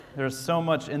There's so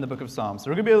much in the book of Psalms. So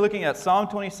we're going to be looking at Psalm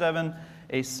 27,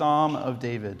 a psalm of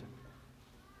David.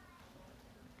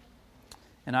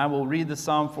 And I will read the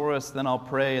psalm for us, then I'll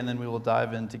pray, and then we will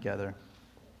dive in together.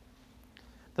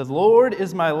 The Lord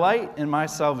is my light and my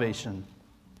salvation.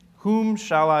 Whom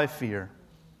shall I fear?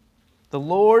 The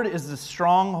Lord is the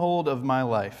stronghold of my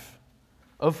life.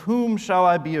 Of whom shall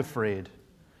I be afraid?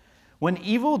 When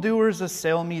evildoers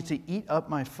assail me to eat up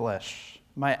my flesh,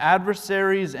 my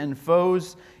adversaries and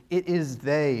foes, it is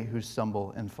they who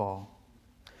stumble and fall.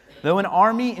 Though an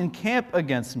army encamp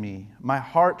against me, my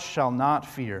heart shall not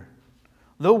fear.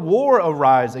 Though war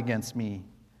arise against me,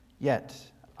 yet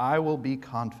I will be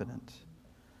confident.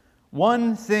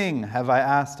 One thing have I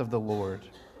asked of the Lord,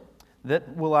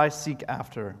 that will I seek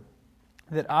after,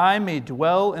 that I may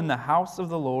dwell in the house of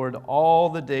the Lord all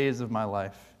the days of my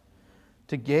life,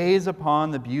 to gaze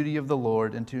upon the beauty of the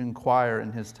Lord and to inquire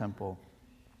in his temple.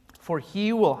 For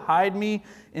he will hide me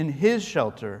in his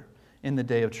shelter in the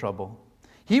day of trouble.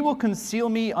 He will conceal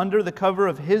me under the cover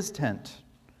of his tent.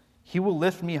 He will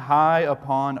lift me high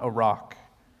upon a rock.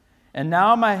 And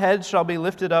now my head shall be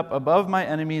lifted up above my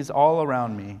enemies all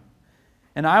around me.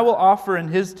 And I will offer in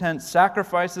his tent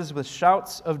sacrifices with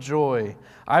shouts of joy.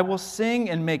 I will sing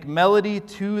and make melody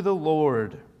to the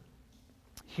Lord.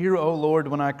 Hear, O Lord,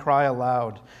 when I cry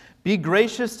aloud. Be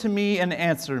gracious to me and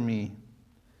answer me.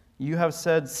 You have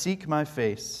said, seek my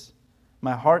face.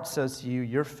 My heart says to you,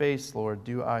 your face, Lord,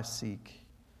 do I seek.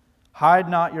 Hide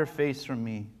not your face from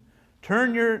me.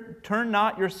 Turn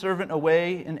not your servant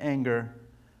away in anger.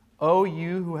 O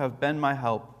you who have been my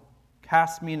help,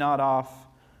 cast me not off.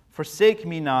 Forsake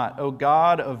me not, O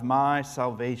God of my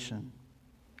salvation.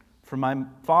 For my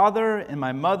father and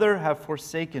my mother have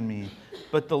forsaken me,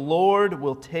 but the Lord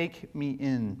will take me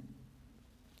in.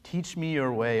 Teach me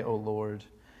your way, O Lord,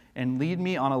 and lead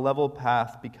me on a level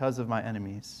path because of my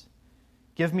enemies.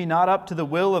 Give me not up to the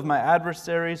will of my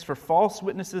adversaries, for false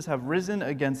witnesses have risen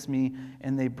against me,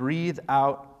 and they breathe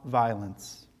out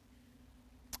violence.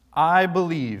 I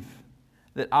believe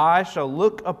that I shall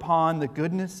look upon the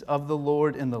goodness of the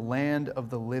Lord in the land of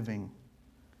the living.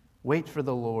 Wait for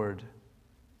the Lord.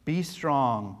 Be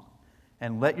strong,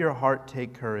 and let your heart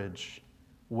take courage.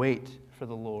 Wait for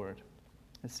the Lord.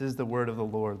 This is the word of the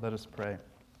Lord. Let us pray.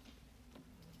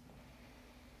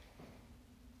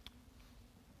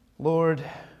 Lord,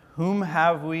 whom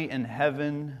have we in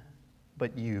heaven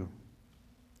but you?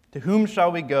 To whom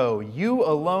shall we go? You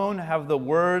alone have the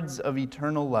words of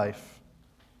eternal life.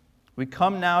 We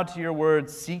come now to your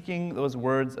words, seeking those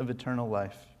words of eternal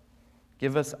life.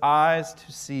 Give us eyes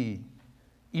to see,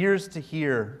 ears to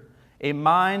hear, a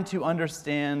mind to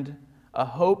understand, a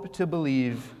hope to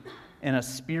believe, and a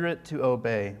spirit to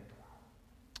obey.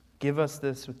 Give us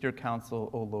this with your counsel,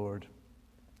 O Lord.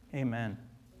 Amen.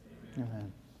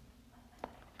 Amen.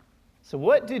 So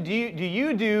what do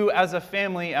you do as a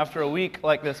family after a week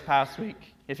like this past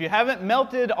week? If you haven't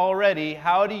melted already,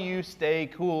 how do you stay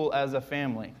cool as a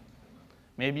family?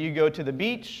 Maybe you go to the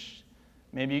beach,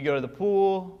 maybe you go to the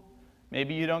pool,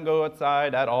 maybe you don't go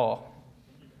outside at all.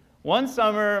 One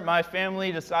summer, my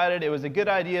family decided it was a good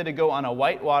idea to go on a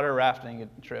whitewater rafting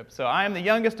trip. So I am the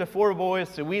youngest of 4 boys,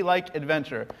 so we like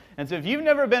adventure. And so if you've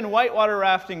never been whitewater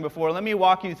rafting before, let me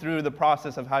walk you through the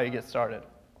process of how you get started.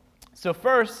 So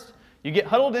first, you get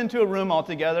huddled into a room all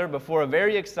together before a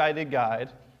very excited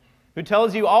guide who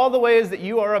tells you all the ways that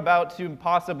you are about to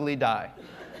possibly die.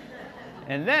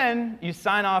 And then you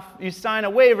sign a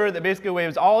waiver that basically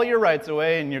waives all your rights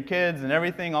away and your kids and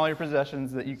everything, all your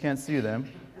possessions, that you can't sue them.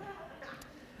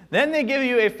 Then they give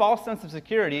you a false sense of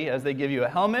security as they give you a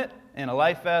helmet and a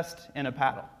life vest and a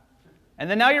paddle. And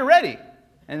then now you're ready.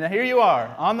 And then here you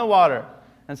are on the water.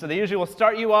 And so they usually will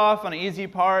start you off on an easy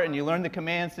part, and you learn the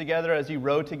commands together as you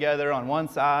row together on one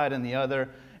side and the other.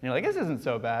 And you're like, this isn't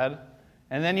so bad.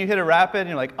 And then you hit a rapid, and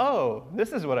you're like, oh,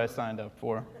 this is what I signed up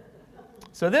for.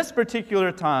 So this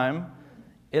particular time,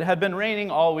 it had been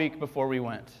raining all week before we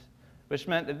went, which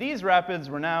meant that these rapids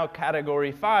were now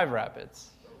Category 5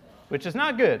 rapids, which is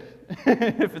not good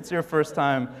if it's your first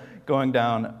time going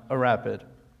down a rapid.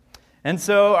 And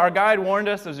so our guide warned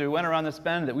us as we went around this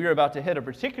bend that we were about to hit a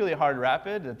particularly hard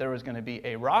rapid, that there was going to be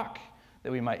a rock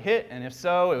that we might hit, and if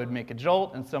so, it would make a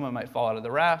jolt, and someone might fall out of the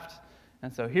raft.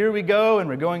 And so here we go, and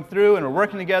we're going through, and we're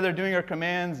working together, doing our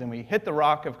commands, and we hit the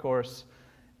rock, of course,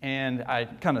 and I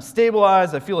kind of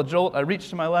stabilize, I feel a jolt, I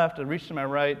reach to my left, I reach to my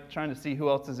right, trying to see who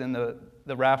else is in the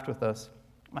raft with us.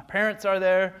 My parents are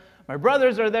there, my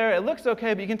brothers are there, it looks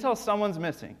okay, but you can tell someone's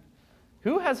missing.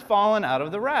 Who has fallen out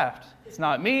of the raft? It's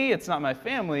not me, it's not my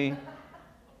family,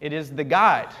 it is the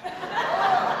guide.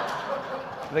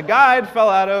 The guide fell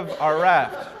out of our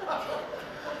raft.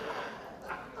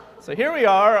 So here we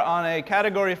are on a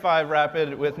Category 5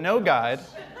 rapid with no guide,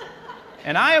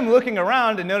 and I am looking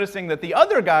around and noticing that the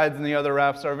other guides in the other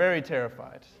rafts are very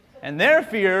terrified. And their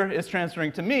fear is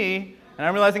transferring to me, and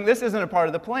I'm realizing this isn't a part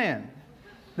of the plan.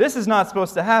 This is not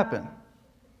supposed to happen.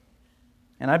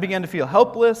 And I began to feel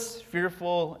helpless,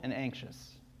 fearful, and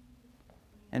anxious.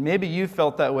 And maybe you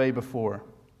felt that way before.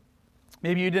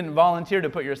 Maybe you didn't volunteer to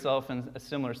put yourself in a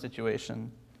similar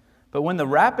situation. But when the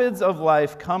rapids of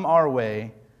life come our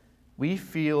way, we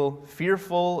feel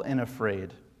fearful and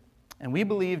afraid. And we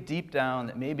believe deep down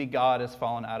that maybe God has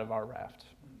fallen out of our raft.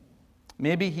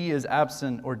 Maybe he is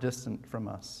absent or distant from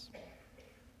us.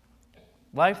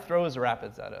 Life throws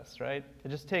rapids at us, right? It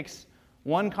just takes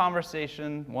one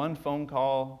conversation, one phone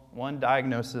call, one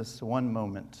diagnosis, one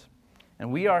moment.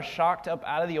 And we are shocked up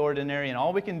out of the ordinary, and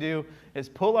all we can do is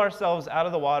pull ourselves out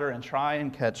of the water and try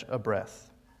and catch a breath.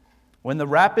 When the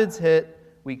rapids hit,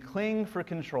 we cling for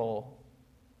control,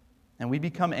 and we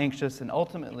become anxious, and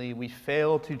ultimately we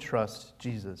fail to trust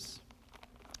Jesus.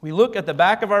 We look at the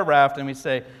back of our raft and we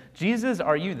say, Jesus,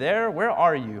 are you there? Where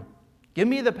are you? Give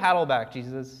me the paddle back,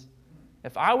 Jesus.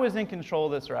 If I was in control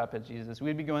of this rapid, Jesus,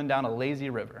 we'd be going down a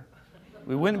lazy river.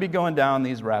 We wouldn't be going down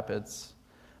these rapids.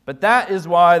 But that is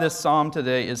why this psalm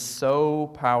today is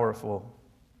so powerful,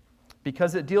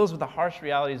 because it deals with the harsh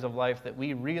realities of life that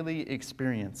we really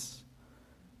experience.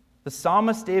 The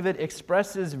psalmist David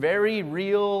expresses very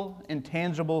real and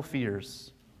tangible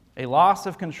fears, a loss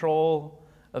of control,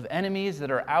 of enemies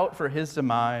that are out for his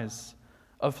demise,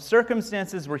 of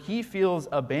circumstances where he feels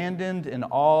abandoned and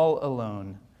all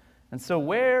alone. And so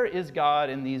where is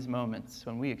God in these moments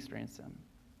when we experience him?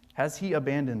 Has he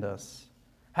abandoned us?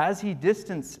 Has he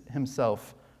distanced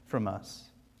himself from us?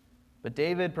 But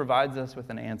David provides us with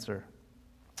an answer.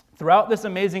 Throughout this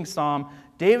amazing psalm,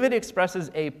 David expresses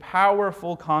a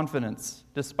powerful confidence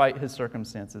despite his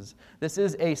circumstances. This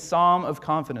is a psalm of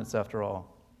confidence, after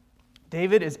all.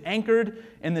 David is anchored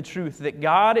in the truth that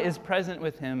God is present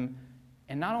with him,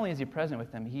 and not only is he present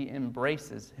with him, he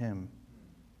embraces him.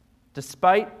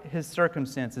 Despite his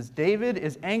circumstances, David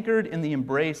is anchored in the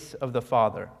embrace of the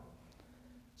Father.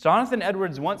 Jonathan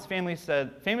Edwards once famously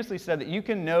said that you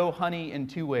can know honey in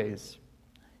two ways.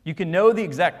 You can know the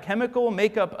exact chemical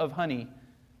makeup of honey,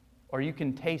 or you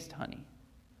can taste honey.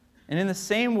 And in the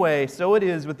same way, so it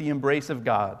is with the embrace of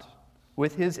God,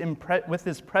 with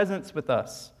his presence with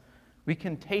us. We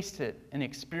can taste it and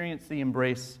experience the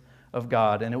embrace of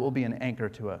God, and it will be an anchor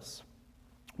to us.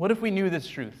 What if we knew this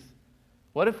truth?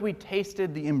 What if we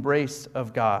tasted the embrace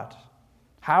of God?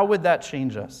 How would that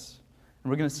change us? And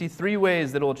we're going to see three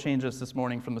ways that it will change us this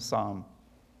morning from the psalm.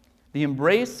 The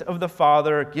embrace of the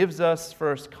Father gives us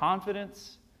first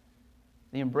confidence.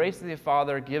 The embrace of the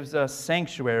Father gives us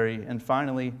sanctuary. And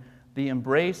finally, the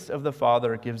embrace of the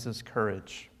Father gives us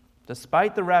courage.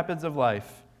 Despite the rapids of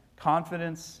life,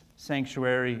 confidence,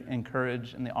 sanctuary, and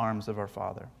courage in the arms of our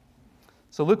Father.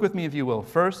 So look with me, if you will.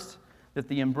 First, that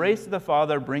the embrace of the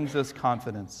Father brings us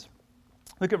confidence.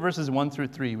 Look at verses 1 through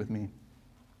 3 with me.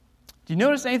 Do you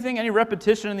notice anything, any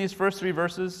repetition in these first three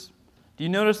verses? Do you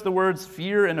notice the words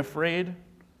fear and afraid?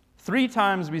 3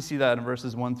 times we see that in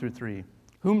verses 1 through 3.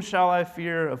 Whom shall I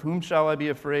fear? Of whom shall I be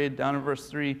afraid? Down in verse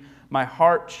 3, my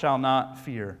heart shall not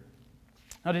fear.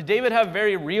 Now, did David have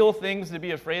very real things to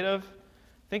be afraid of?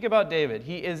 Think about David.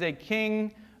 He is a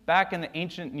king back in the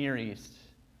ancient Near East.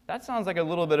 That sounds like a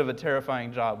little bit of a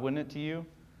terrifying job, wouldn't it to you?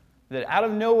 That out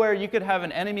of nowhere you could have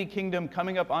an enemy kingdom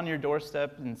coming up on your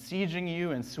doorstep and sieging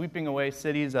you and sweeping away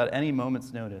cities at any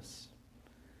moment's notice.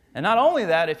 And not only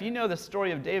that, if you know the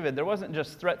story of David, there wasn't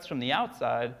just threats from the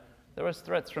outside, there was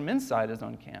threats from inside his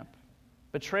own camp.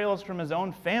 Betrayals from his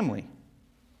own family.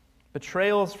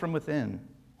 Betrayals from within.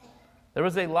 There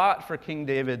was a lot for King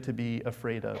David to be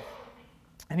afraid of.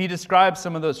 And he describes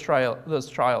some of those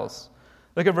trials.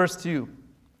 Look at verse 2.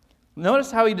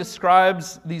 Notice how he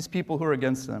describes these people who are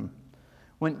against him.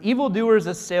 When evildoers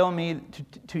assail me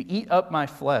to eat up my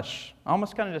flesh,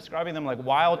 almost kind of describing them like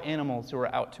wild animals who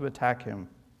are out to attack him.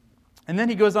 And then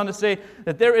he goes on to say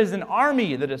that there is an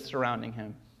army that is surrounding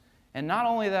him. And not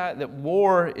only that, that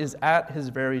war is at his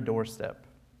very doorstep.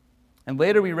 And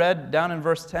later we read down in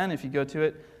verse 10, if you go to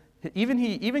it,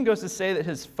 he even goes to say that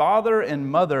his father and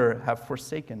mother have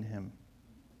forsaken him.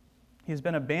 He's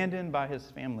been abandoned by his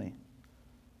family.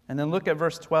 And then look at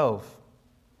verse 12.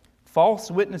 False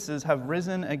witnesses have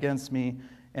risen against me,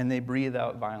 and they breathe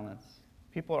out violence.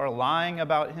 People are lying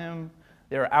about him.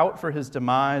 They're out for his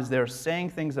demise. They're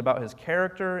saying things about his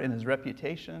character and his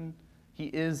reputation. He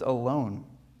is alone.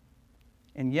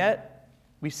 And yet,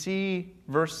 we see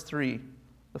verse 3.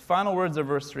 The final words of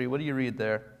verse 3. What do you read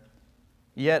there?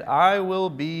 Yet I will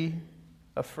be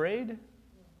afraid.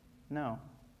 No.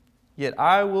 Yet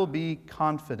I will be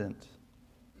confident.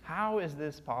 How is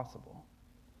this possible?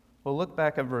 Well, look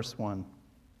back at verse 1.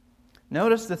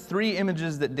 Notice the three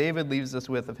images that David leaves us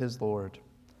with of his Lord.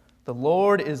 The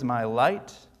Lord is my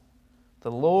light,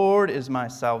 the Lord is my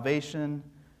salvation,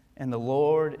 and the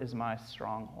Lord is my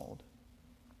stronghold.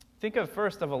 Think of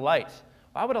first of a light.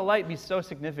 Why would a light be so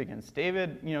significant?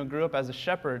 David, grew up as a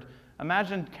shepherd.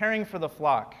 Imagine caring for the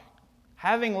flock.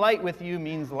 Having light with you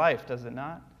means life, does it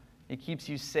not? It keeps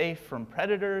you safe from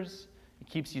predators. It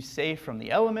keeps you safe from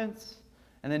the elements.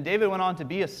 And then David went on to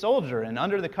be a soldier, and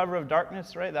under the cover of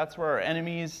darkness, right, that's where our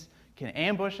enemies can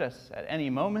ambush us at any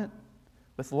moment.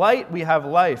 With light, we have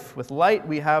life. With light,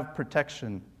 we have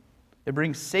protection. It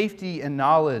brings safety and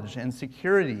knowledge and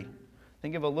security.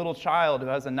 Think of a little child who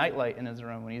has a nightlight in his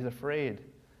room when he's afraid.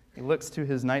 He looks to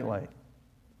his nightlight.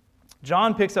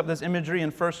 John picks up this imagery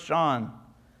in 1 John.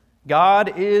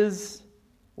 God is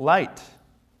light,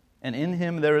 and in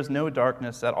him there is no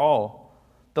darkness at all.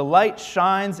 The light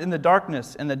shines in the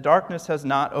darkness, and the darkness has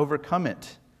not overcome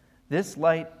it. This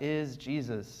light is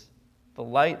Jesus, the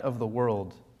light of the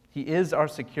world. He is our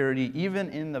security, even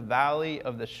in the valley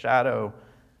of the shadow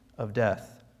of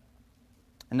death.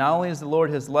 And not only is the Lord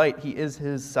his light, he is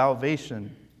his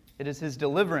salvation. It is his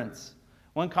deliverance.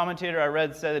 One commentator I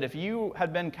read said that if you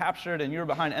had been captured and you were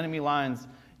behind enemy lines,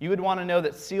 you would want to know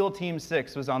that SEAL Team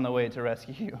 6 was on the way to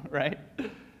rescue you, right?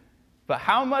 But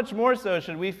how much more so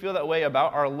should we feel that way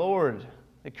about our Lord,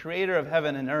 the creator of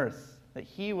heaven and earth, that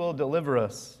he will deliver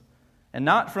us, and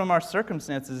not from our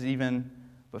circumstances even,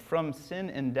 but from sin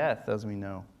and death, as we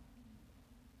know.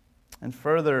 And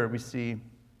further, we see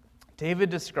David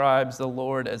describes the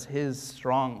Lord as his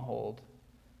stronghold,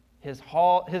 his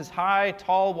high,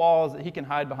 tall walls that he can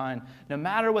hide behind. No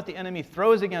matter what the enemy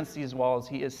throws against these walls,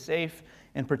 he is safe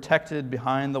and protected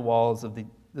behind the walls of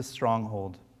the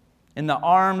stronghold. In the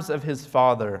arms of his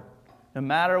Father, no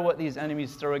matter what these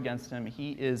enemies throw against him,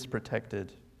 he is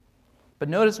protected. But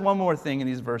notice one more thing in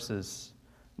these verses.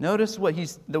 Notice what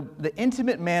the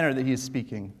intimate manner that he is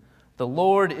speaking. The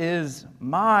Lord is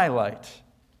my light.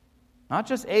 Not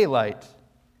just a light.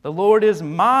 The Lord is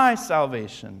my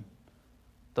salvation.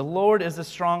 The Lord is the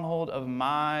stronghold of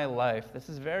my life. This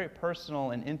is very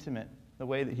personal and intimate, the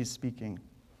way that he's speaking.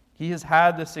 He has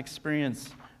had this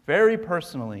experience very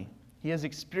personally. He has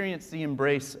experienced the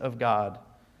embrace of God.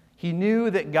 He knew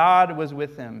that God was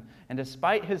with him, and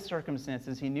despite his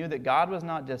circumstances, he knew that God was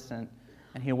not distant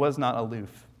and he was not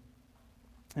aloof.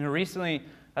 Recently,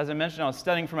 as I mentioned, I was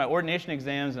studying for my ordination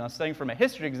exams, and I was studying for my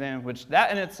history exam, which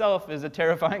that in itself is a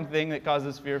terrifying thing that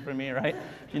causes fear for me, right?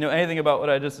 If you know anything about what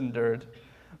I just endured.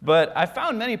 But I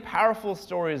found many powerful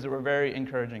stories that were very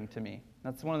encouraging to me.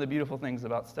 That's one of the beautiful things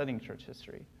about studying church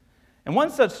history. And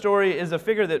one such story is a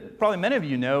figure that probably many of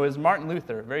you know is Martin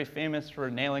Luther, very famous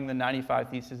for nailing the 95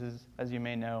 Theses, as you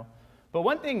may know. But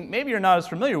one thing maybe you're not as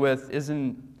familiar with is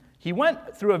he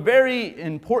went through a very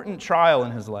important trial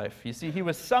in his life. You see, he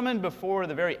was summoned before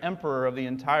the very emperor of the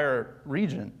entire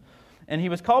region. And he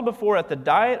was called before at the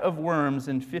Diet of Worms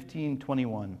in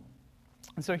 1521.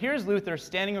 And so here's Luther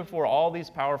standing before all these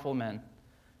powerful men.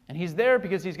 And he's there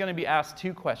because he's going to be asked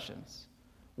two questions.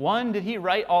 One, did he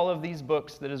write all of these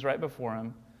books that is right before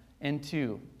him? And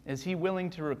two, is he willing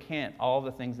to recant all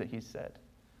the things that he said?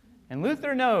 And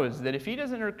Luther knows that if he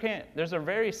doesn't recant, there's a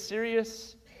very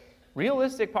serious,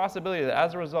 realistic possibility that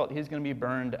as a result, he's going to be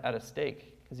burned at a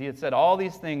stake. Because he had said all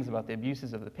these things about the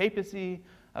abuses of the papacy,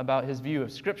 about his view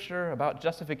of Scripture, about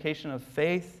justification of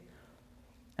faith.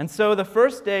 And so the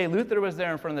first day, Luther was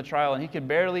there in front of the trial, and he could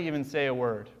barely even say a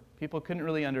word. People couldn't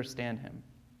really understand him.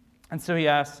 And so he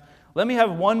asked, let me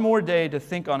have one more day to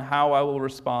think on how I will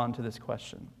respond to this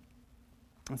question.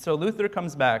 And so Luther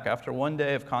comes back after one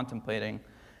day of contemplating,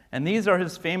 and these are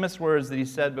his famous words that he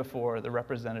said before the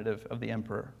representative of the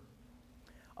emperor.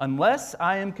 Unless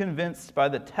I am convinced by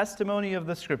the testimony of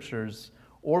the Scriptures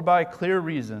or by clear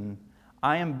reason,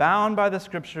 I am bound by the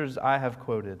Scriptures I have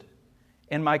quoted,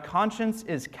 and my conscience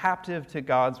is captive to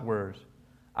God's word.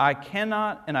 I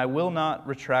cannot and I will not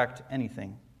retract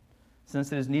anything,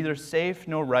 since it is neither safe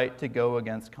nor right to go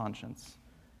against conscience.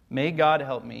 May God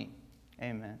help me.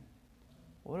 Amen.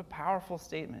 What a powerful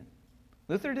statement.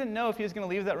 Luther didn't know if he was going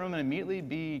to leave that room and immediately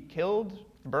be killed,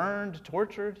 burned,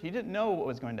 tortured. He didn't know what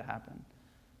was going to happen.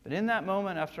 But in that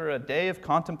moment, after a day of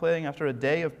contemplating, after a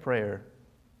day of prayer,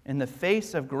 in the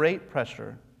face of great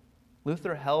pressure,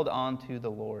 Luther held on to the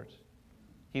Lord.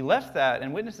 He left that,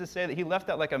 and witnesses say that he left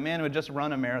that like a man who had just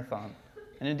run a marathon.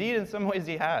 And indeed, in some ways,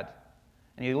 he had.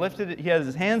 And he had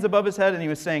his hands above his head, and he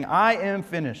was saying, I am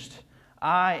finished.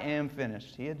 I am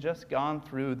finished. He had just gone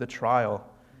through the trial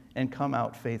and come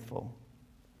out faithful.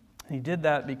 He did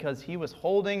that because he was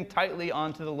holding tightly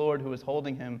onto the Lord who was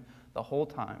holding him the whole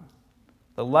time.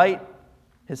 The light,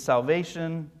 his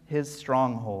salvation, his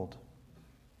stronghold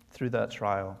through that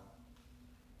trial.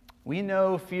 We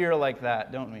know fear like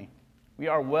that, don't we? We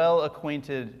are well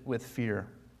acquainted with fear.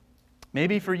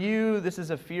 Maybe for you, this is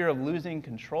a fear of losing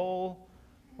control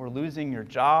or losing your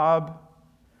job,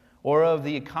 or of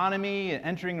the economy and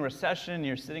entering a recession.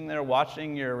 You're sitting there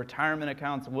watching your retirement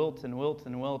accounts wilt and wilt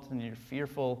and wilt, and you're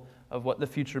fearful of what the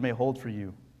future may hold for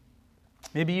you.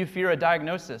 Maybe you fear a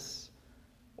diagnosis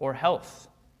or health,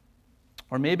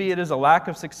 or maybe it is a lack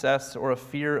of success or a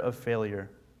fear of failure.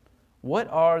 What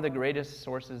are the greatest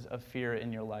sources of fear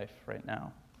in your life right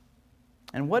now?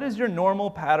 And what is your normal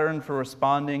pattern for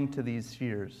responding to these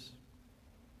fears?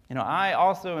 I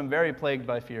also am very plagued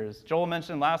by fears. Joel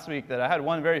mentioned last week that I had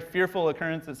one very fearful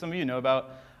occurrence that some of you know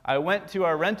about. I went to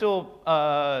our rental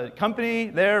company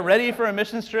there, ready for a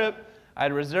missions trip. I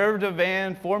had reserved a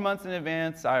van 4 months in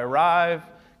advance. I arrive,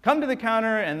 come to the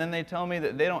counter, and then they tell me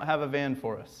that they don't have a van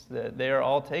for us, that they are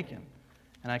all taken.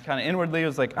 And I kind of inwardly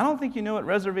was like, I don't think you know what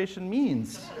reservation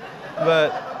means.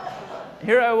 But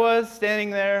here I was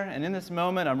standing there, and in this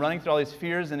moment, I'm running through all these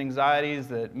fears and anxieties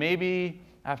that maybe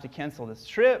I have to cancel this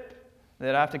trip,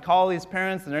 that I have to call these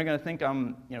parents, and they're going to think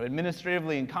I'm,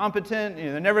 administratively incompetent.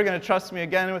 They're never going to trust me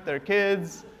again with their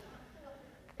kids.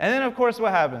 And then, of course,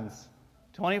 what happens?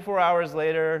 24 hours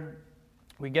later,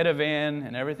 we get a van,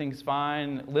 and everything's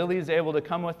fine. Lily's able to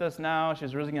come with us now.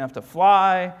 She's originally going to have to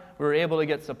fly. We were able to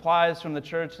get supplies from the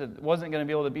church that wasn't going to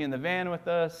be able to be in the van with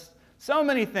us. So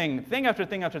many things, thing after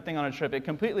thing after thing on a trip. It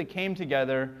completely came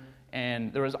together,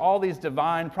 and there was all these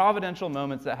divine, providential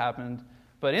moments that happened.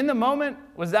 But in the moment,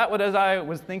 was that what I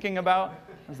was thinking about?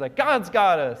 I was like, God's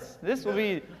got us. This will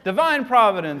be divine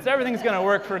providence. Everything's going to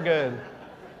work for good.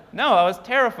 No, I was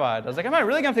terrified. I was like, am I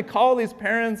really going to have to call these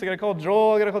parents? I got to call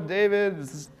Joel. I got to call David.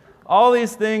 All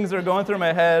these things are going through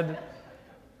my head.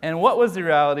 And what was the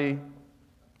reality?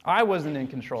 I wasn't in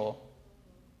control.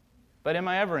 But am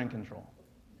I ever in control?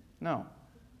 No.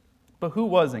 But who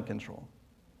was in control?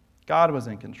 God was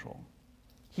in control.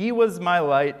 He was my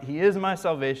light. He is my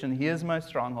salvation. He is my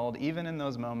stronghold, even in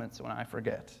those moments when I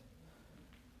forget.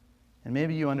 And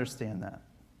maybe you understand that.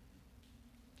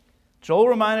 Joel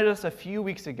reminded us a few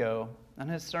weeks ago in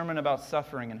his sermon about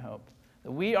suffering and hope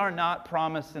that we are not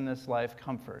promised in this life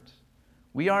comfort.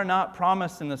 We are not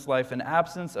promised in this life an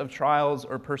absence of trials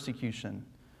or persecution,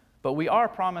 but we are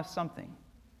promised something,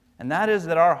 and that is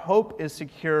that our hope is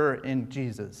secure in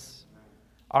Jesus.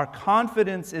 Our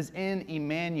confidence is in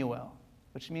Emmanuel,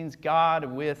 which means God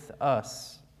with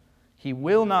us. He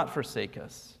will not forsake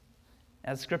us.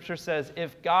 As Scripture says,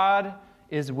 if God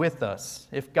is with us,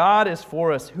 if God is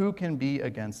for us, who can be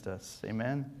against us?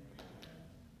 Amen?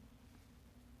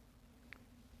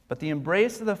 But the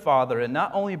embrace of the Father, it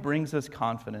not only brings us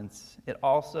confidence, it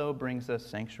also brings us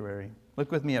sanctuary.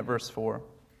 Look with me at verse 4.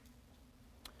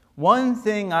 One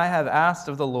thing I have asked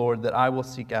of the Lord that I will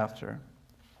seek after,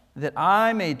 that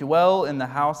I may dwell in the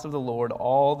house of the Lord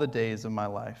all the days of my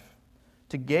life,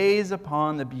 to gaze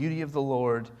upon the beauty of the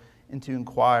Lord and to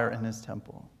inquire in his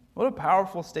temple. What a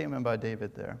powerful statement by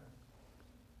David there.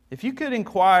 If you could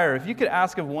inquire, if you could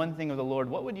ask of one thing of the Lord,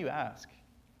 what would you ask?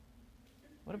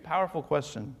 What a powerful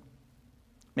question.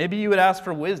 Maybe you would ask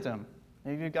for wisdom.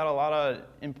 Maybe you've got a lot of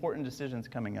important decisions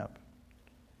coming up.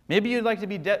 Maybe you'd like to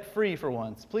be debt-free for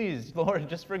once. Please, Lord,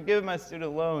 just forgive my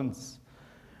student loans.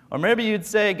 Or maybe you'd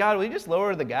say, God, will you just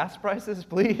lower the gas prices,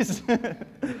 please?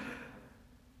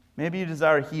 Maybe you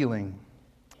desire healing.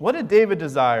 What did David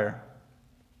desire?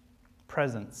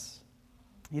 Presence.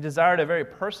 He desired a very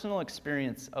personal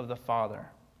experience of the Father,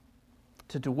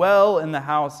 to dwell in the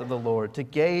house of the Lord, to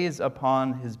gaze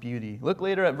upon his beauty. Look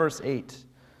later at verse 8.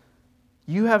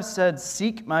 You have said,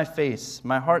 seek my face.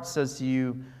 My heart says to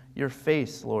you, your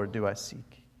face, Lord, do I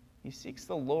seek. He seeks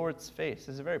the Lord's face.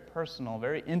 This is a very personal,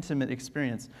 very intimate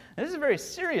experience. And this is a very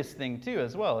serious thing, too,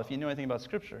 as well, if you know anything about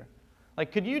Scripture.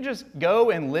 Like, could you just go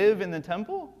and live in the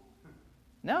temple?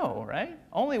 No, right?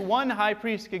 Only one high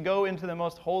priest could go into the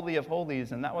most holy of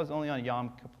holies, and that was only on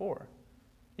Yom Kippur.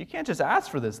 You can't just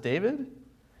ask for this, David.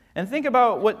 And think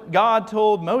about what God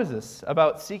told Moses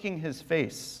about seeking his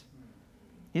face.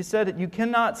 He said, you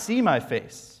cannot see my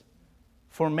face,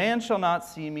 for man shall not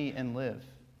see me and live.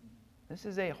 This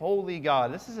is a holy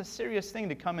God. This is a serious thing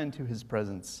to come into his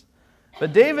presence.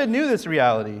 But David knew this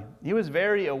reality. He was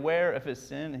very aware of his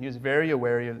sin, and he was very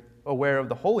aware of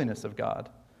the holiness of God.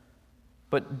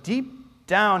 But deep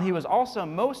down, he was also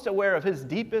most aware of his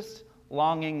deepest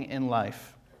longing in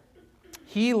life.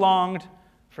 He longed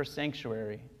for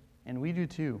sanctuary, and we do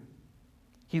too.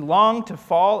 He longed to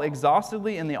fall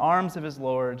exhaustedly in the arms of his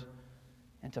Lord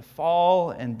and to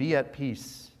fall and be at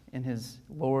peace in his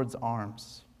Lord's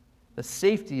arms, the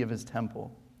safety of his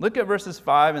temple. Look at verses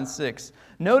 5 and 6.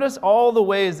 Notice all the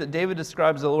ways that David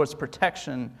describes the Lord's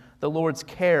protection, the Lord's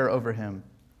care over him.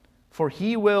 For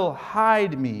he will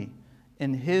hide me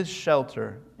in his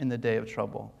shelter in the day of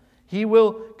trouble. He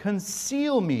will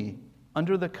conceal me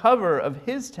under the cover of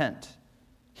his tent.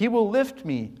 He will lift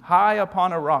me high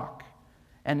upon a rock.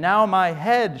 And now my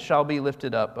head shall be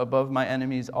lifted up above my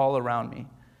enemies all around me.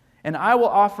 And I will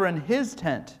offer in his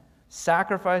tent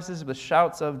sacrifices with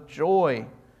shouts of joy.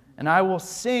 And I will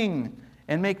sing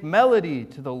and make melody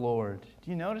to the Lord.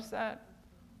 Do you notice that?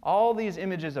 All these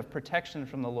images of protection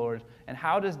from the Lord. And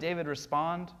how does David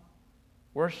respond?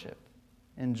 Worship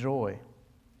and joy.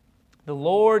 The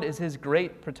Lord is his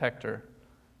great protector.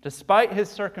 Despite his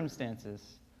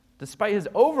circumstances, despite his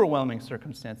overwhelming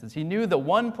circumstances, he knew the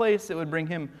one place that would bring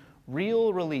him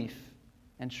real relief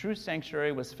and true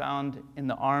sanctuary was found in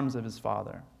the arms of his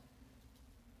Father.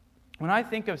 When I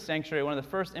think of sanctuary, one of the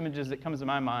first images that comes to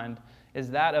my mind is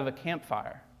that of a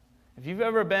campfire. If you've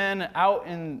ever been out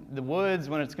in the woods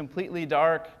when it's completely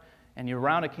dark and you're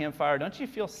around a campfire, don't you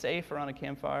feel safe around a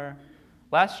campfire?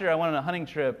 Last year I went on a hunting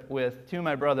trip with two of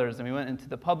my brothers, and we went into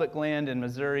the public land in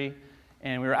Missouri,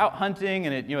 and we were out hunting,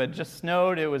 and it had just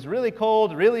snowed. It was really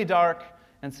cold, really dark,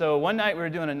 and so one night we were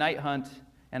doing a night hunt,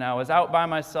 and I was out by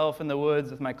myself in the woods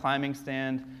with my climbing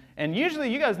stand. And usually,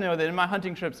 you guys know that in my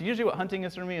hunting trips, usually what hunting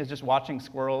is for me is just watching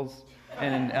squirrels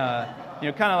and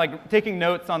kind of like taking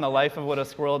notes on the life of what a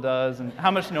squirrel does and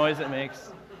how much noise it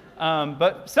makes.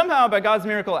 But somehow, by God's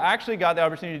miracle, I actually got the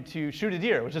opportunity to shoot a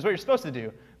deer, which is what you're supposed to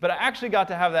do. But I actually got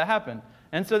to have that happen.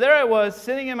 And so there I was,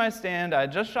 sitting in my stand. I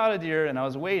had just shot a deer, and I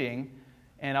was waiting,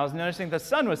 and I was noticing the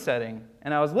sun was setting.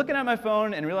 And I was looking at my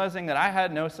phone and realizing that I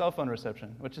had no cell phone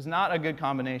reception, which is not a good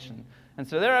combination. And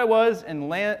so there I was in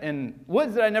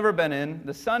woods that I'd never been in.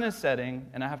 The sun is setting,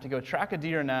 and I have to go track a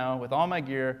deer now with all my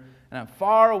gear, and I'm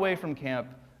far away from camp,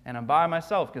 and I'm by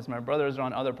myself because my brothers are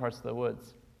on other parts of the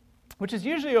woods, which is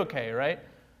usually okay, right?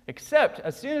 Except,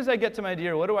 as soon as I get to my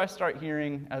deer, what do I start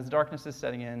hearing as darkness is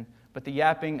setting in? But the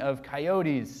yapping of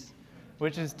coyotes,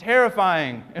 which is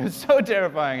terrifying. It was so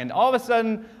terrifying. And all of a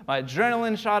sudden, my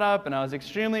adrenaline shot up, and I was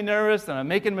extremely nervous, and I'm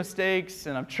making mistakes,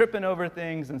 and I'm tripping over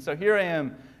things. And so here I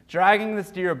am, dragging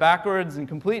this deer backwards in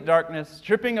complete darkness,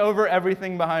 tripping over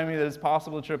everything behind me that is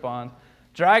possible to trip on,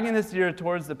 dragging this deer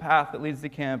towards the path that leads to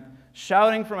camp,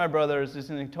 shouting for my brothers, just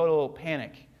in a total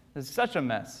panic. This is such a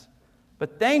mess.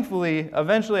 But thankfully,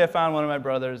 eventually I found one of my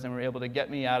brothers and were able to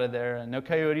get me out of there, and no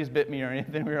coyotes bit me or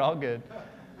anything. We were all good.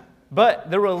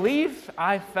 But the relief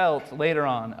I felt later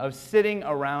on of sitting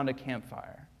around a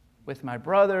campfire with my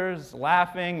brothers,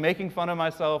 laughing, making fun of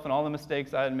myself and all the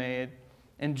mistakes I had made,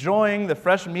 enjoying the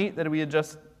fresh meat that we had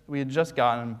just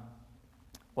gotten,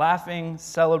 laughing,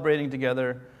 celebrating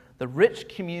together, the rich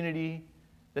community,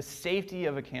 the safety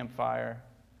of a campfire.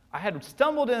 I had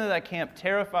stumbled into that camp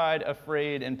terrified,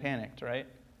 afraid, and panicked, right?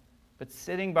 But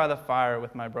sitting by the fire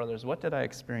with my brothers, what did I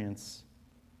experience?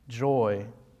 Joy,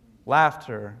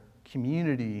 laughter,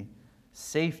 community,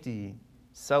 safety,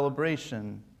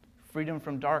 celebration, freedom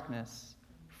from darkness,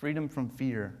 freedom from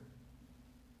fear.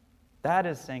 That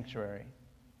is sanctuary.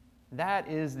 That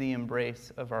is the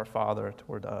embrace of our Father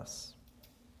toward us.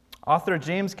 Author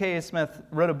James K. Smith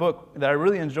wrote a book that I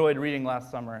really enjoyed reading last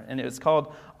summer, and it's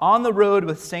called On the Road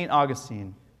with St.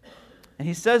 Augustine. And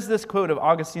he says this quote of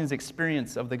Augustine's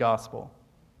experience of the gospel.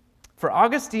 For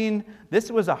Augustine,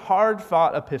 this was a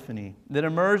hard-fought epiphany that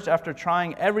emerged after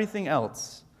trying everything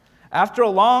else. After a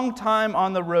long time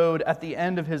on the road at the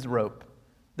end of his rope,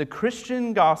 the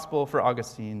Christian gospel for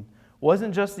Augustine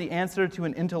wasn't just the answer to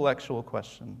an intellectual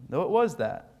question, though it was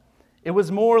that. It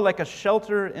was more like a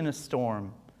shelter in a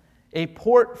storm, a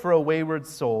port for a wayward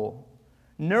soul,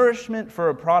 nourishment for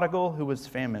a prodigal who was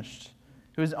famished,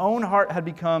 whose own heart had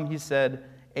become, he said,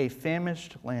 a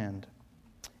famished land.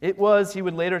 It was, he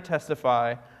would later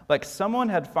testify, like someone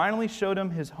had finally showed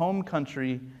him his home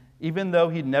country, even though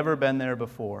he'd never been there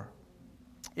before.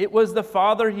 It was the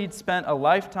Father he'd spent a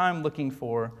lifetime looking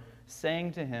for,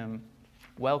 saying to him,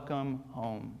 "Welcome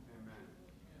home." Amen.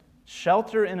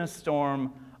 Shelter in a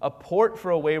storm, a port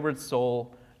for a wayward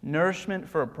soul, nourishment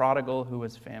for a prodigal who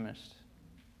was famished.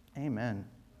 Amen.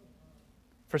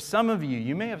 For some of you,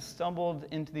 you may have stumbled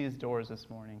into these doors this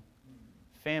morning,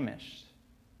 famished,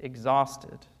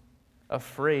 exhausted,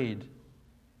 afraid,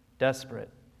 desperate.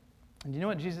 And do you know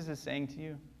what Jesus is saying to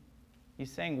you?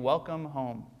 He's saying, welcome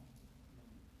home.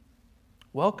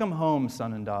 Welcome home,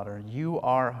 son and daughter. You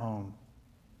are home.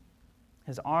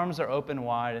 His arms are open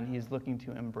wide, and he's looking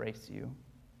to embrace you.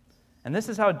 And this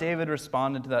is how David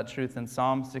responded to that truth in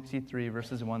Psalm 63,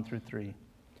 verses 1 through 3.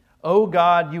 O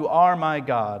God, you are my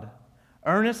God.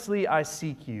 Earnestly I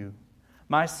seek you.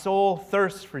 My soul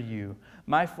thirsts for you.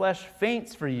 My flesh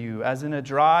faints for you, as in a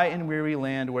dry and weary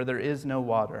land where there is no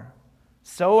water.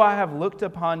 So I have looked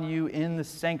upon you in the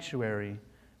sanctuary,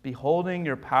 beholding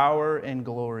your power and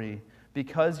glory.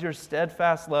 Because your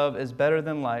steadfast love is better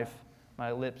than life,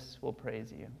 my lips will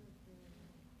praise you.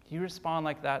 Do you respond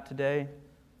like that today?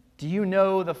 Do you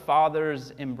know the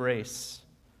Father's embrace?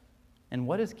 And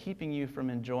what is keeping you from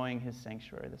enjoying his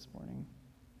sanctuary this morning?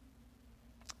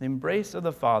 The embrace of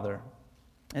the Father.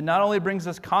 It not only brings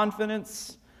us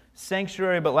confidence,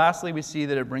 sanctuary, but lastly, we see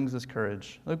that it brings us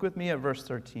courage. Look with me at verse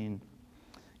 13.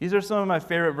 These are some of my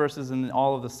favorite verses in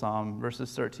all of the psalm,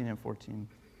 verses 13 and 14.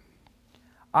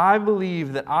 I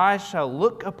believe that I shall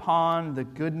look upon the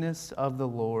goodness of the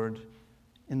Lord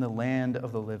in the land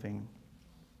of the living.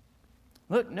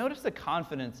 Look, notice the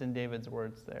confidence in David's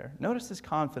words there. Notice his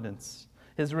confidence,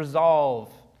 his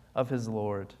resolve of his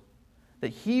Lord, that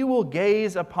he will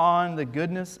gaze upon the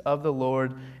goodness of the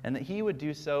Lord and that he would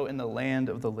do so in the land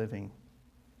of the living.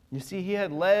 You see, he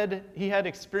had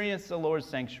experienced the Lord's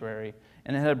sanctuary,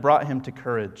 and it had brought him to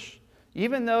courage.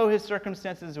 Even though his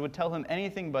circumstances would tell him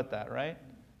anything but that, right?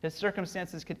 His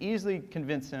circumstances could easily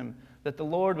convince him that the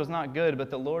Lord was not good, but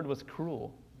the Lord was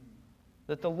cruel.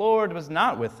 That the Lord was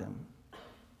not with him.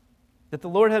 That the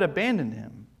Lord had abandoned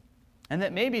him, and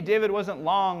that maybe David wasn't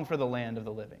long for the land of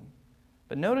the living.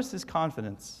 But notice his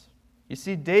confidence. You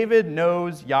see, David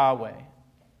knows Yahweh,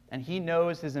 and he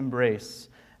knows his embrace.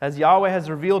 As Yahweh has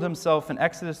revealed himself in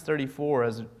Exodus 34,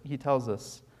 as he tells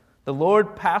us, the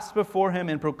Lord passed before him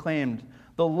and proclaimed,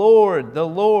 the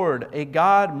Lord, a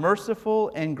God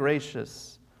merciful and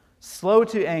gracious, slow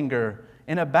to anger,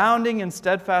 and abounding in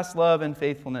steadfast love and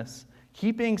faithfulness,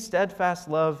 keeping steadfast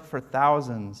love for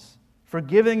thousands,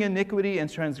 forgiving iniquity and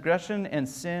transgression and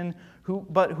sin,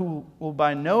 who will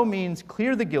by no means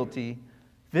clear the guilty,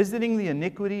 visiting the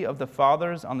iniquity of the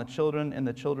fathers on the children and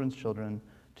the children's children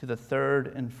to the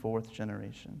third and fourth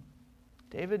generation.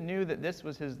 David knew that this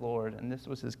was his Lord and this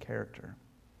was his character.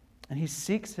 And he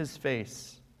seeks his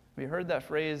face. Have you heard that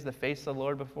phrase, the face of the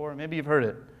Lord, before? Maybe you've heard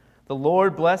it. The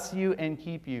Lord bless you and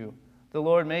keep you. The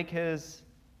Lord make his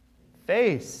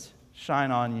face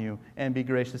shine on you and be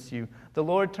gracious to you. The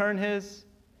Lord turn his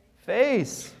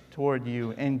face toward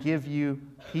you and give you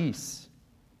peace.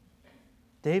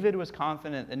 David was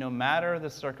confident that no matter the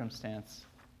circumstance,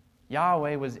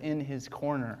 Yahweh was in his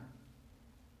corner.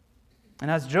 And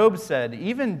as Job said,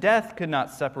 even death could not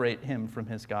separate him from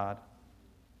his God.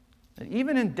 That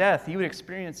even in death, he would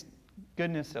experience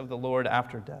goodness of the Lord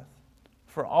after death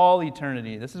for all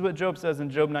eternity. This is what Job says in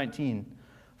Job 19.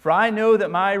 For I know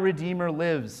that my Redeemer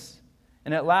lives,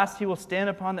 and at last he will stand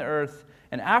upon the earth.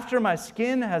 And after my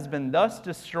skin has been thus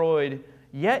destroyed,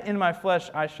 yet in my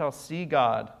flesh I shall see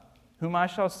God, whom I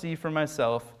shall see for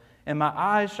myself, and my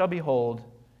eyes shall behold,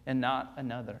 and not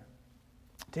another.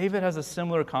 David has a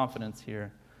similar confidence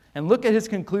here. And look at his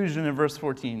conclusion in verse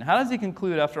 14. How does he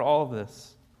conclude after all of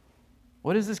this?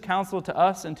 What is his counsel to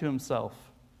us and to himself?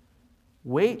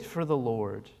 Wait for the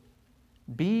Lord.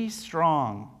 Be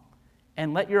strong,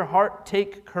 and let your heart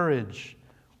take courage.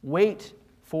 Wait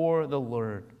for the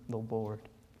Lord.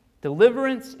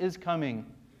 Deliverance is coming.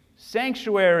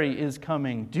 Sanctuary is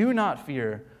coming. Do not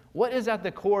fear. What is at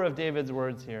the core of David's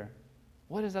words here?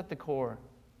 What is at the core?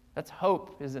 That's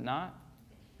hope, is it not?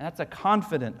 And that's a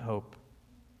confident hope.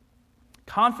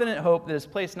 Confident hope that is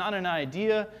placed not in an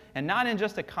idea and not in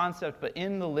just a concept, but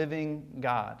in the living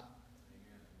God.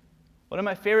 One of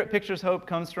my favorite pictures of hope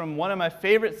comes from one of my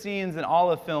favorite scenes in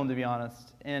all of film, to be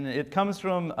honest. And it comes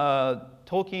from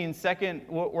Tolkien's second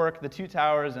work, The Two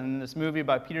Towers, and this movie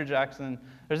by Peter Jackson.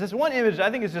 There's this one image that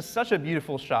I think is just such a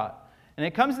beautiful shot. And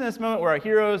it comes in this moment where our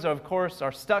heroes, of course,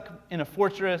 are stuck in a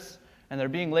fortress, and they're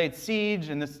being laid siege,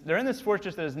 and they're in this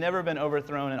fortress that has never been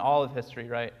overthrown in all of history,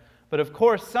 right? But of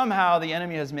course, somehow the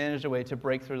enemy has managed a way to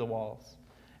break through the walls.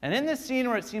 And in this scene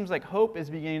where it seems like hope is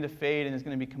beginning to fade and is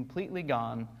going to be completely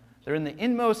gone, they're in the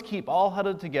inmost keep all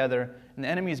huddled together, and the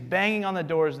enemy is banging on the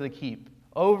doors of the keep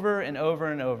over and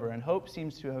over and over, and hope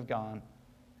seems to have gone.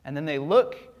 And then they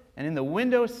look, and in the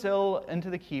windowsill into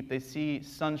the keep, they see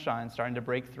sunshine starting to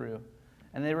break through.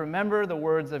 And they remember the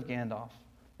words of Gandalf,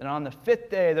 that on the fifth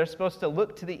day, they're supposed to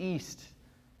look to the east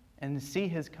and see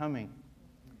his coming.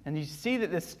 And you see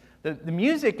that the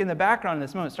music in the background in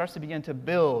this moment starts to begin to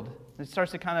build. It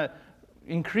starts to kind of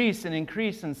increase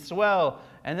and swell.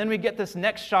 And then we get this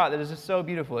next shot that is just so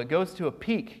beautiful. It goes to a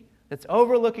peak that's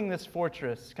overlooking this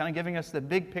fortress, kind of giving us the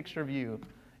big picture view.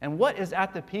 And what is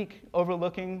at the peak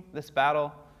overlooking this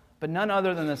battle? But none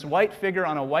other than this white figure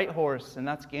on a white horse, and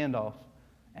that's Gandalf.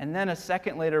 And then a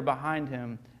second later behind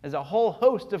him is a whole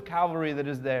host of cavalry that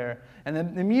is there. And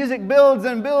then the music builds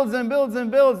and builds and builds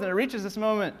and builds. And it reaches this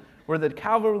moment where the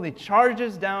cavalry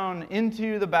charges down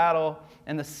into the battle,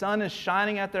 and the sun is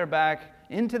shining at their back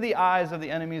into the eyes of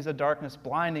the enemies of darkness,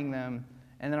 blinding them.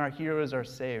 And then our heroes are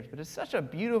saved. But it's such a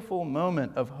beautiful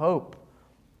moment of hope,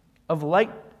 of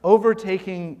light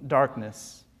overtaking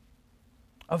darkness,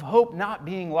 of hope not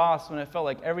being lost when it felt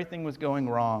like everything was going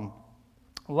wrong.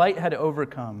 Light had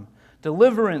overcome.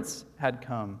 Deliverance had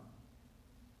come.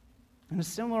 In a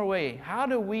similar way, how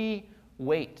do we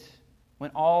wait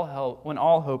when all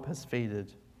hope has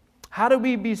faded? How do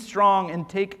we be strong and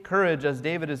take courage as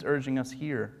David is urging us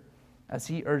here, as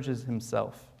he urges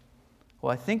himself?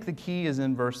 Well, I think the key is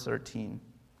in verse 13.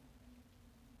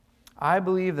 I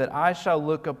believe that I shall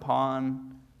look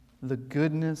upon the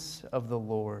goodness of the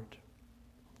Lord.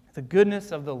 The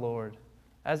goodness of the Lord.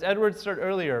 As Edward said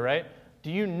earlier, right?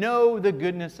 Do you know the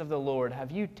goodness of the Lord?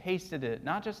 Have you tasted it?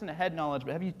 Not just in the head knowledge,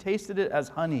 but have you tasted it as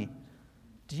honey?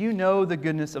 Do you know the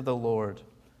goodness of the Lord?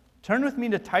 Turn with me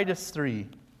to Titus 3.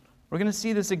 We're going to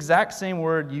see this exact same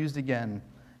word used again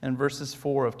in verses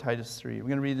 4 of Titus 3. We're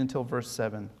going to read it until verse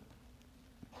 7.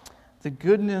 The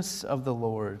goodness of the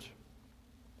Lord.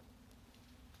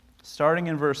 Starting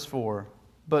in verse 4.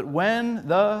 But when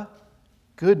the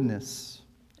goodness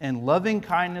and loving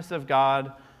kindness of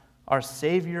God, our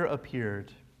Savior,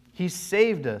 appeared, He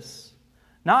saved us,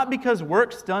 not because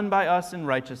works done by us in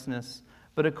righteousness,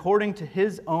 but according to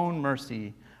His own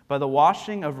mercy, by the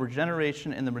washing of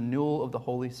regeneration and the renewal of the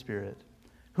Holy Spirit,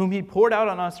 whom He poured out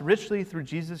on us richly through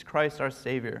Jesus Christ our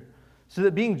Savior, so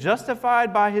that being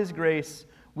justified by His grace,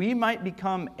 we might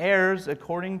become heirs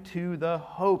according to the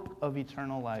hope of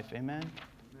eternal life. Amen? Amen.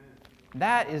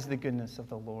 That is the goodness of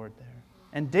the Lord there.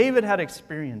 And David had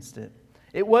experienced it.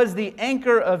 It was the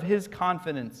anchor of his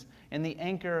confidence and the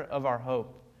anchor of our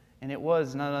hope. And it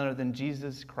was none other than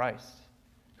Jesus Christ,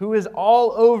 who is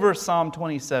all over Psalm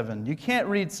 27. You can't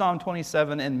read Psalm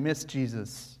 27 and miss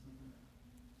Jesus.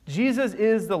 Jesus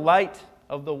is the light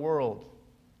of the world.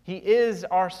 He is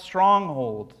our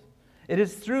stronghold. It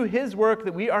is through His work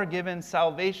that we are given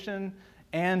salvation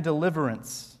and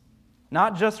deliverance,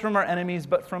 not just from our enemies,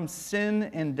 but from sin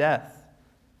and death.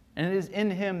 And it is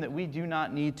in Him that we do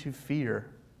not need to fear.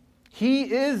 He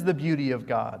is the beauty of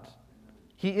God.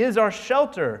 He is our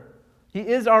shelter. He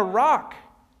is our rock.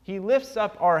 He lifts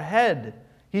up our head.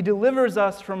 He delivers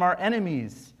us from our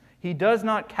enemies. He does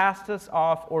not cast us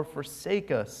off or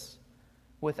forsake us.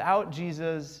 Without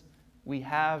Jesus, we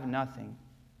have nothing.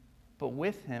 But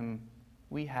with Him,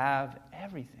 we have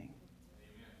everything.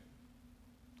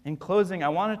 In closing, I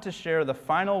wanted to share the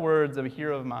final words of a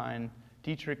hero of mine,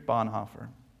 Dietrich Bonhoeffer.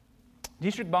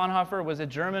 Dietrich Bonhoeffer was a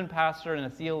German pastor and a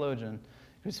theologian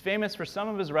who's famous for some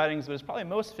of his writings, but is probably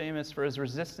most famous for his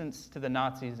resistance to the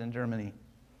Nazis in Germany.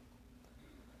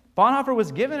 Bonhoeffer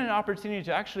was given an opportunity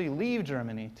to actually leave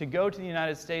Germany, to go to the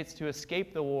United States to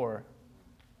escape the war.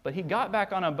 But he got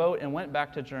back on a boat and went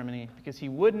back to Germany because he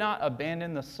would not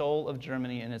abandon the soul of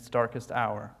Germany in its darkest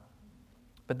hour.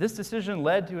 But this decision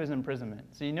led to his imprisonment.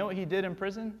 So you know what he did in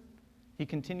prison? He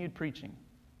continued preaching.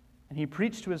 And he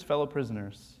preached to his fellow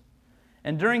prisoners.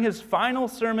 And during his final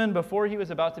sermon before he was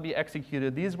about to be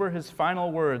executed, these were his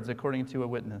final words, according to a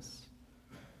witness.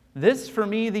 "This for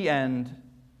me the end,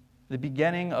 the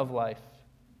beginning of life."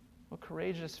 What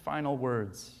courageous final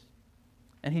words.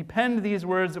 And he penned these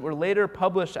words that were later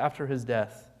published after his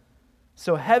death.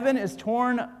 "So heaven is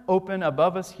torn open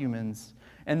above us humans,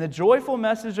 and the joyful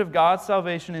message of God's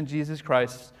salvation in Jesus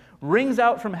Christ rings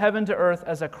out from heaven to earth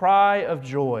as a cry of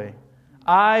joy.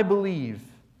 I believe.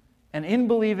 And in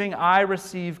believing, I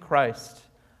receive Christ.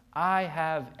 I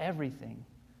have everything.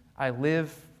 I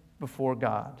live before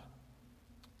God."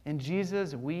 In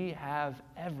Jesus, we have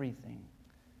everything.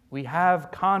 We have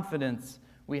confidence,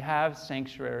 we have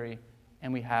sanctuary,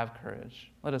 and we have courage.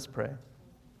 Let us pray.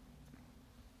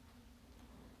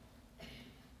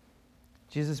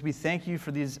 Jesus, we thank you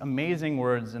for these amazing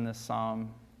words in this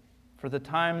psalm, for the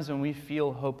times when we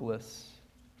feel hopeless,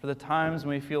 for the times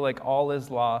when we feel like all is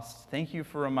lost. Thank you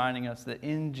for reminding us that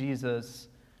in Jesus,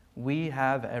 we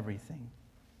have everything.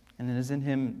 And it is in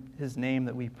His name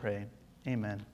that we pray. Amen.